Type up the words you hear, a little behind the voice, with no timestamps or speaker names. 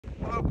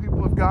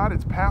God,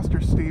 it's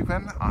Pastor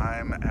Stephen.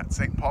 I'm at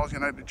St. Paul's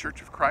United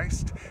Church of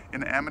Christ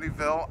in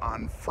Amityville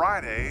on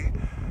Friday,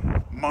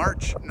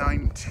 March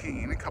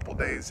 19, a couple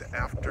days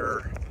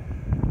after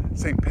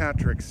St.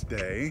 Patrick's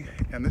Day,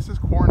 and this is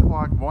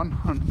QuaranVlog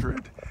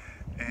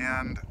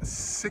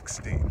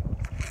 160.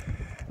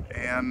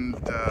 And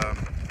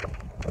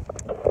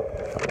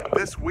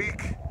this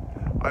week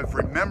I've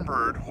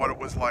remembered what it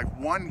was like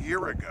 1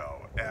 year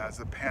ago as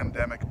the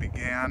pandemic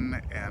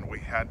began, and we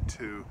had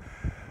to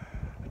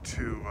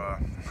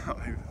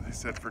they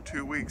said for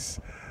 2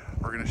 weeks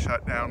we're going to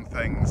shut down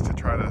things to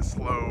try to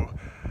slow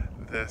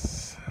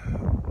this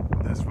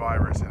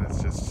virus, and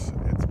it's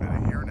been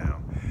a year now.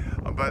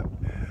 But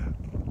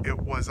it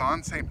was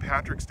on St.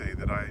 Patrick's Day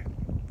that I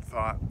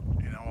thought,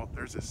 you know,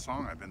 there's this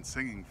song I've been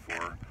singing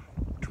for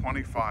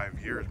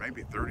 25 years,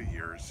 maybe 30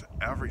 years,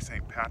 every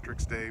St.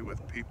 Patrick's Day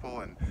with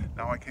people, and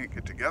now I can't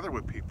get together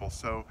with people,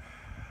 so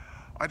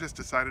I just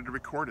decided to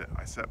record it.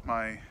 I set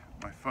my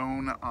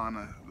phone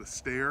on the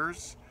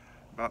stairs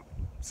about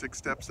 6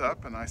 steps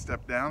up, and I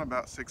stepped down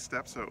about 6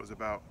 steps, so it was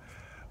about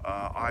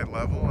eye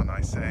level, and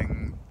I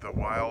sang The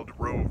Wild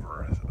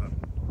Rover,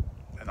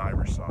 an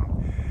Irish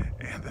song.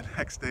 And the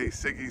next day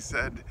Siggy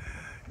said,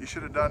 you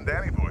should have done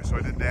Danny Boy. So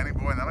I did Danny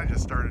Boy, and then I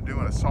just started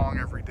doing a song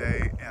every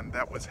day, and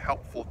that was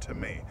helpful to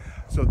me.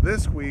 So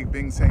this week,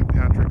 being St.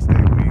 Patrick's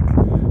Day week,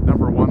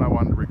 number one, I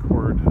wanted to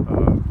record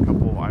a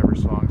couple of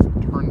Irish songs.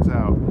 It turns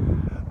out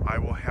I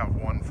will have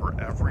one for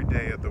every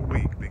day of the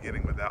week,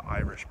 beginning with that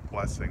Irish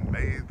blessing.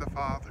 May the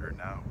Father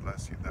now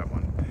bless you, that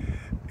one.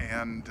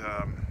 And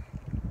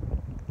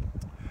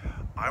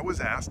I was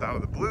asked out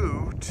of the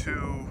blue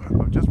to,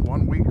 just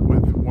 1 week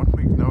with 1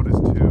 week's notice,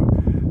 to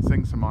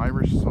sing some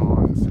Irish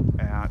songs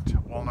at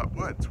Walnut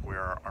Woods,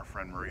 where our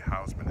friend Marie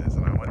Hausman is,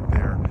 and I went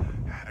there,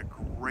 had a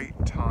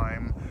great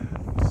time,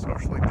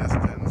 socially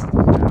distanced,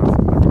 mask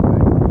and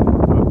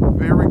everything.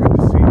 Very good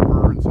to see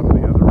her and some of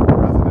the other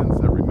residents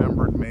that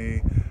remembered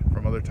me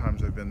from other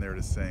times I've been there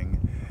to sing.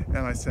 And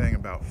I sang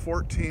about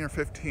 14 or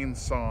 15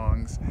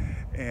 songs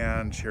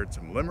and shared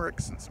some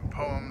limericks and some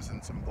poems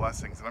and some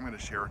blessings, and I'm going to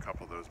share a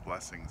couple of those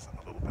blessings a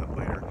little bit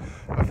later.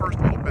 But first,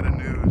 a little bit of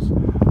news.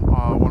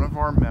 One of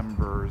our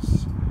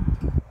members,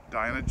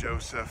 Diana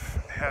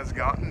Joseph, has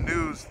gotten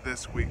news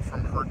this week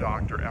from her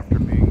doctor after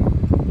being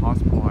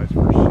hospitalized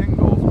for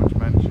shingles, which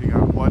meant she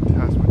got blood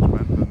tests, which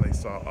meant then they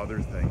saw other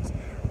things.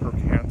 Her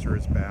cancer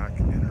is back,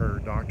 and her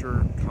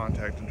doctor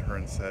contacted her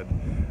and said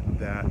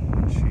that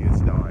she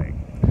is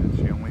dying, and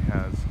she only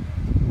has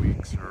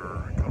weeks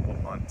or a couple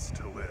months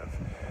to live.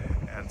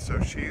 And so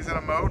she's in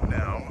a mode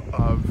now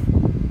of,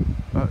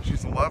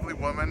 she's a lovely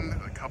woman,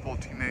 a couple of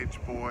teenage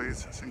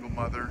boys, a single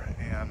mother,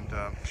 and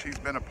she's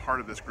been a part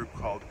of this group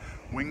called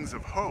Wings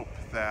of Hope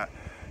that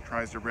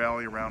tries to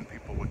rally around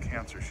people with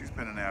cancer. She's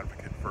been an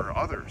advocate for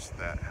others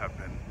that have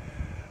been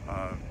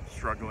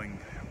struggling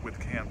with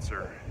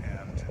cancer,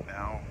 and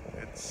now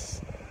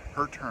it's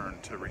her turn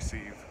to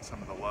receive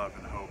some of the love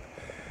and hope.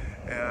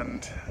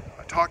 And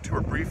I talked to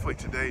her briefly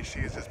today. She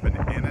has just been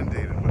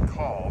inundated with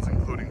calls,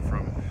 including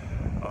from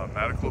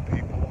medical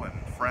people and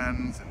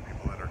friends and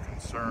people that are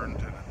concerned,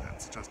 and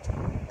it's just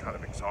kind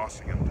of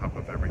exhausting on top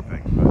of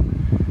everything. But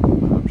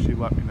she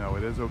let me know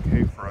it is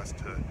okay for us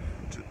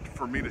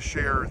for me to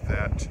share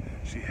that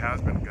she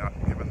has been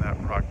given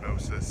that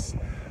prognosis.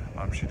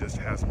 She just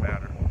has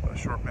a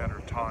short matter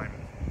of time,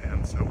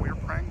 and so we're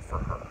praying for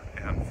her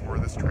and for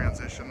this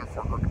transition and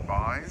for her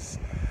goodbyes.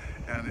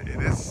 And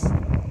it is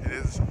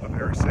a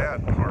very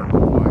sad part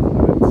of life,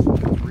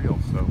 but it's real,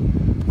 so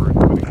we're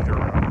including her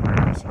in our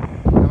prayers.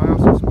 And I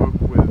also spoke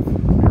with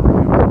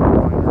Miriam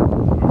Miner,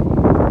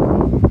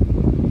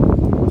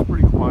 who was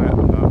pretty quiet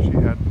about, she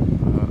had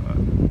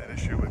an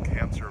issue with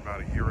cancer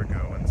about a year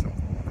ago, and some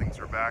things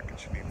are back, and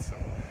she needs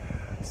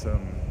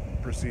some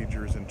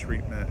procedures and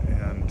treatment,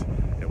 and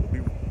it will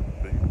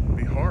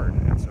be hard,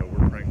 and so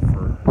we're praying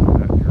for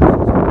that here as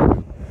well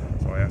too.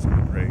 So I asked her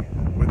to pray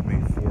with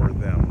me for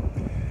them.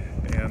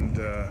 And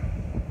oh,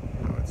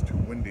 it's too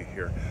windy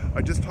here.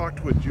 I just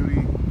talked with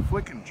Judy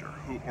Flickinger,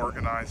 who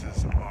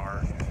organizes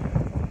our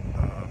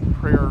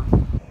prayer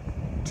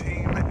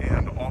team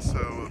and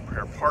also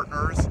prayer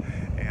partners,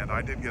 and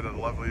I did get a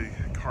lovely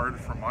card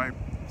from my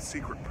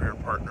secret prayer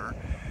partner,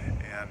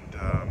 and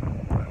I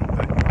hope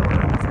that you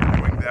are, if you're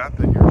doing that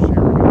you're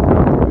sharing it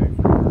today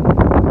for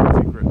your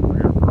secret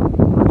prayer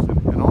person.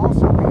 And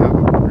also we have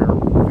a prayer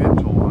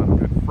vigil on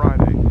Good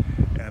Friday,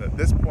 and at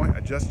this point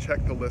I just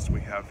checked the list.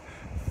 We have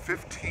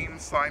 15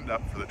 signed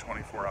up for the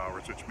 24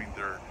 hours, which means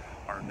there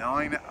are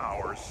 9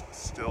 hours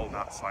still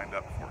not signed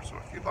up for. So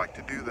if you'd like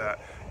to do that,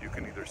 you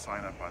can either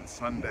sign up on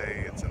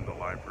Sunday, it's in the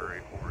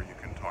library, or you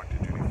can talk to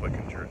Judy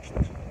Flickinger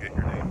and get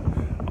your name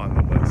on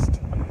the list.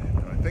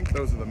 And I think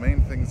those are the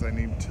main things I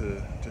need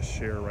to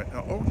share right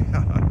now. Oh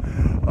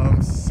yeah,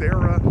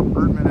 Sarah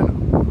Erdman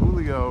and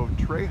Julio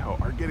Trejo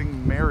are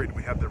getting married.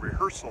 We had the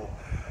rehearsal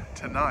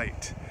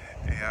tonight.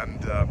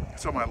 And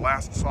so my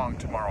last song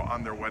tomorrow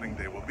on their wedding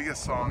day will be a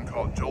song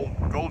called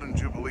Golden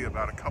Jubilee,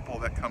 about a couple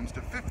that comes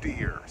to 50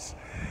 years.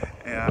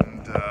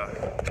 and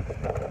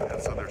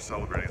so they're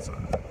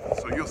celebrating.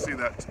 So you'll see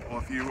that. Well,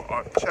 if you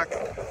check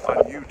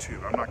on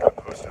YouTube, I'm not going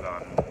to post it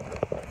on.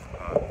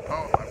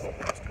 Oh, I will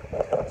post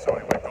it. So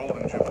anyway,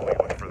 Golden Jubilee.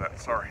 Look for that.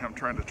 Sorry, I'm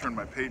trying to turn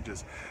my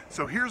pages.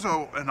 So here's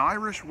an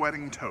Irish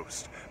wedding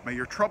toast. May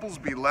your troubles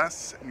be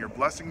less and your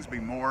blessings be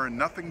more, and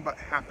nothing but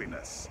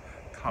happiness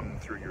come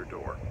through your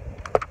door.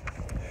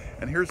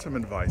 And here's some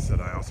advice that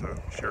I also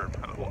share in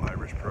my little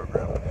Irish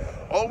program.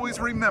 Always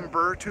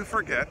remember to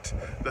forget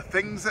the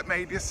things that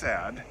made you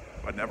sad,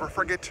 but never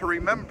forget to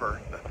remember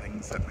the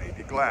things that made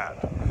you glad.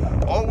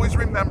 Always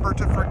remember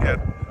to forget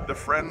the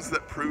friends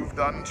that proved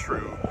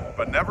untrue,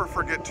 but never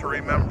forget to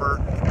remember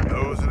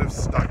those that have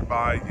stuck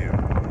by you.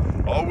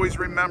 Always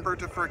remember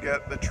to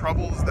forget the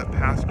troubles that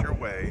passed your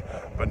way,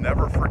 but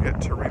never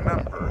forget to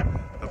remember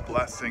the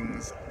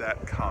blessings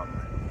that come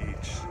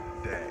each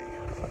day.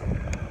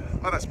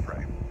 Let us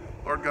pray.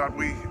 Lord God,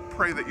 we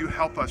pray that you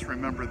help us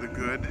remember the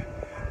good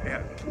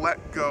and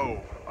let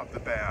go of the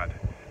bad.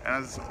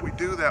 As we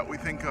do that, we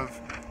think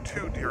of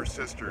two dear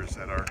sisters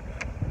that are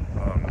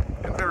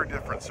in very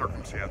different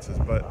circumstances,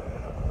 but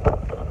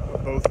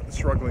both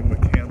struggling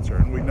with cancer.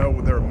 And we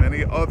know there are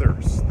many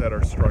others that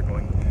are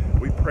struggling.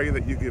 We pray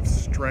that you give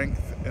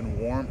strength and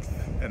warmth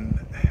and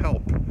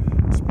help,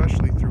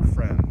 especially through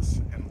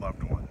friends and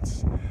loved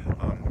ones.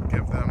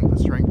 Give them the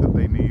strength that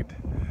they need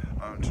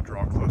to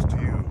draw close to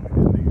you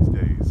in these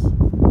days.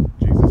 In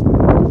Jesus' name.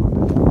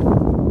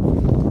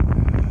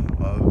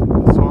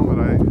 The song that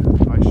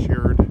I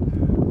shared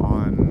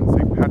on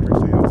St.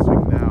 Patrick's Day, I'll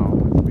sing now.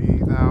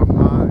 Be thou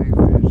my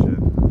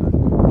vision,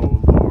 O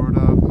Lord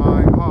of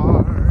my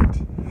heart,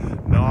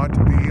 not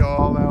be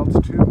all else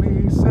to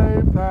me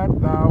save that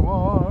thou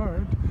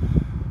art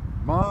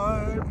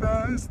my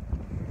best.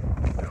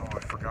 Oh, I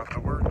forgot the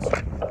words.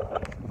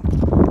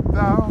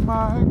 Thou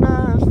my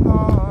best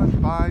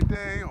thought by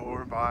day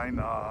or by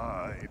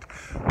night,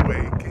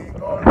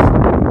 waking or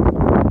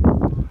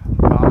sleeping,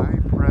 thy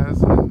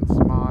presence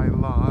my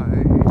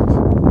light.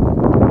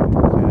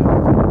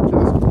 And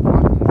just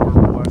one more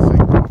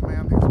blessing.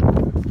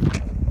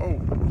 Oh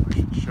man, I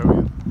should show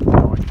you.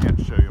 No, I can't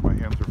show you. My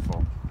hands are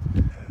full.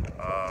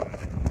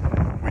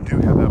 We do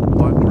have that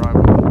blood drive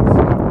on the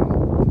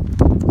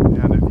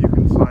 7th, and if you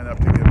can sign up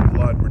to give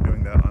blood, we're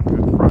doing that on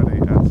Good Friday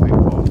at St.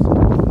 Paul's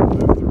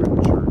Lutheran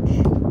Church.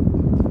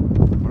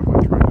 What am I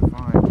trying to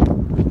find?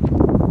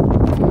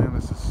 Oh man,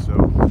 this is so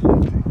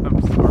empty.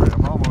 I'm sorry,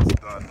 I'm almost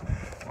done.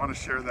 I want to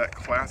share that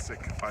classic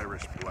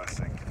Irish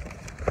blessing.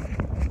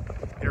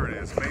 Here it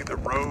is. May the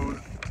road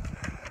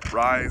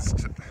rise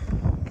to...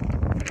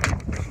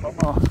 Come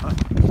on.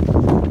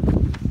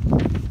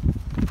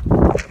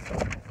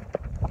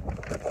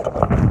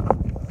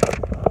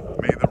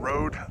 May the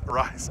road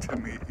rise to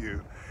meet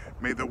you.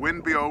 May the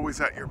wind be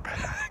always at your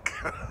back.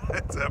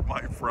 It's at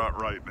my front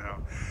right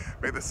now.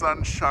 May the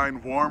sun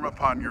shine warm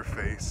upon your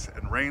face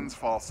and rains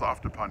fall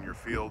soft upon your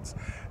fields.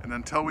 And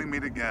until we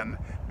meet again,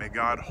 may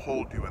God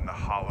hold you in the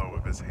hollow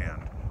of his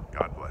hand.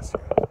 God bless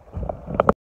you.